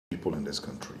people in this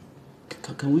country.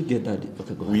 Can we get that?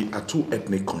 Okay, go ahead. We are too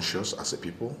ethnic conscious as a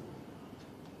people.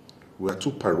 We are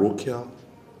too parochial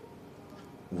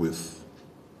with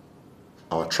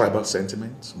our tribal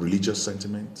sentiments, religious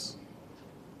sentiments,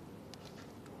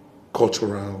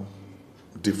 cultural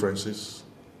differences.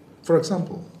 For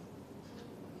example,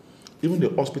 even the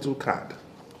hospital card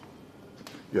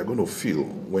you are going to fill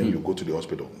when you go to the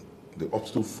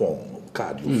hospital form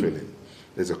card you fill in,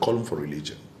 there's a column for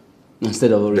religion.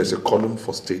 Instead of origin. There's a column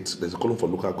for state, there's a column for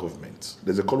local government,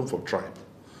 there's a column for tribe.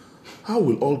 How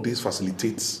will all this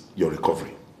facilitate your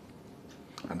recovery?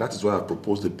 And that is why I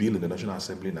proposed a bill in the National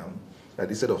Assembly now, that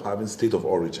instead of having state of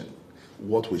origin,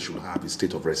 what we should have is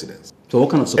state of residence. So what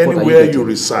kind of support Anywhere are you getting you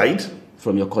reside.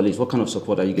 from your colleagues? What kind of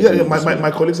support are you getting? Yeah, my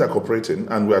colleagues are cooperating,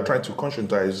 and we are trying to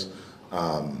conscientize,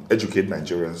 educate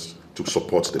Nigerians to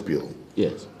support the bill.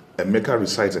 Yes. Emeka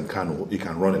resides in Kano, he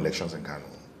can run elections in Kano.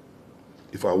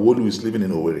 If Awolu is living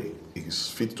in Owerri, he is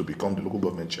fit to become the local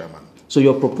government chairman. So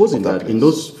you're proposing that in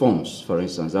those forms, for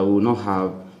instance, that we will not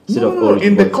have state of origin.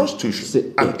 In the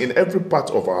Constitution and in every part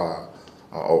of our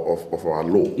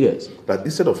law, yes, that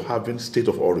instead of having state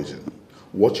of origin,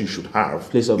 what you should have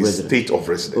Place of is residence. state of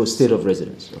residence. Oh, state of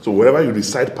residence. So wherever you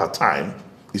reside part-time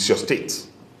is your state.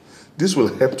 This will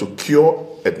help to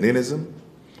cure ethnicism,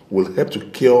 will help to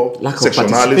cure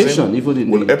sectionalism,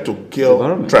 even will help to cure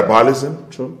tribalism,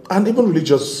 True. and even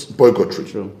religious bigotry.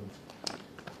 True.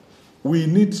 We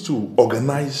need to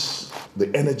organize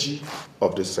the energy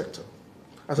of this sector.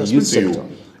 As I youth speak to sector.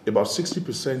 you, about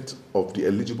 60% of the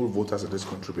eligible voters in this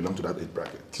country belong to that age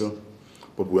bracket. True.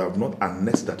 But we have not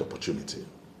harnessed that opportunity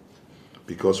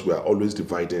because we are always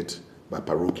divided by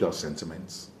parochial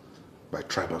sentiments, by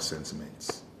tribal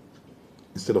sentiments.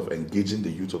 Instead of engaging the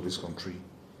youth of this country,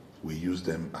 we use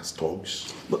them as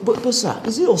thugs. But sir,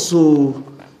 is it also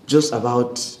just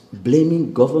about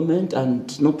blaming government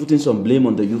and not putting some blame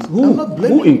on the youth?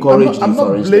 Who encouraged you,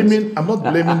 for instance? I'm not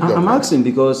blaming government. I'm asking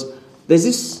because there's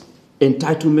this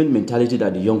entitlement mentality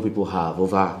that the young people have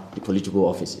over the political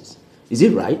offices. Is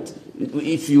it right?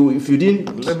 If you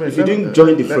didn't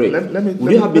join the fray,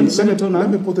 would you have been senator now?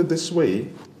 Let me put it this way: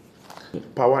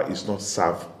 power is not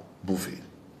served buffet.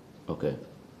 Okay.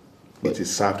 It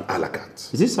is served a la carte.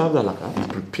 Is it served a la carte? You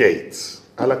prepare it.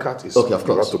 A la carte is okay, of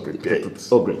course. You have to prepare it.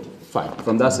 Oh, great. Fine.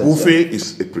 From that sense. Buffet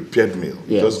is a prepared meal.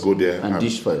 You yes. just go there and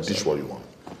dish what you want.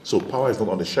 So power is not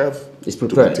on the shelf. It's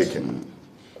prepared. To be taken.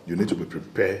 You need to be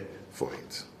prepared for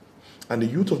it. And the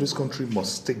youth of this country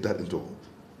must take that into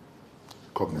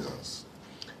cognizance.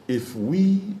 If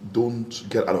we don't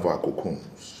get out of our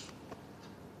cocoons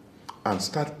and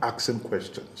start asking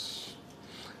questions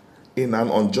in an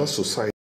unjust society,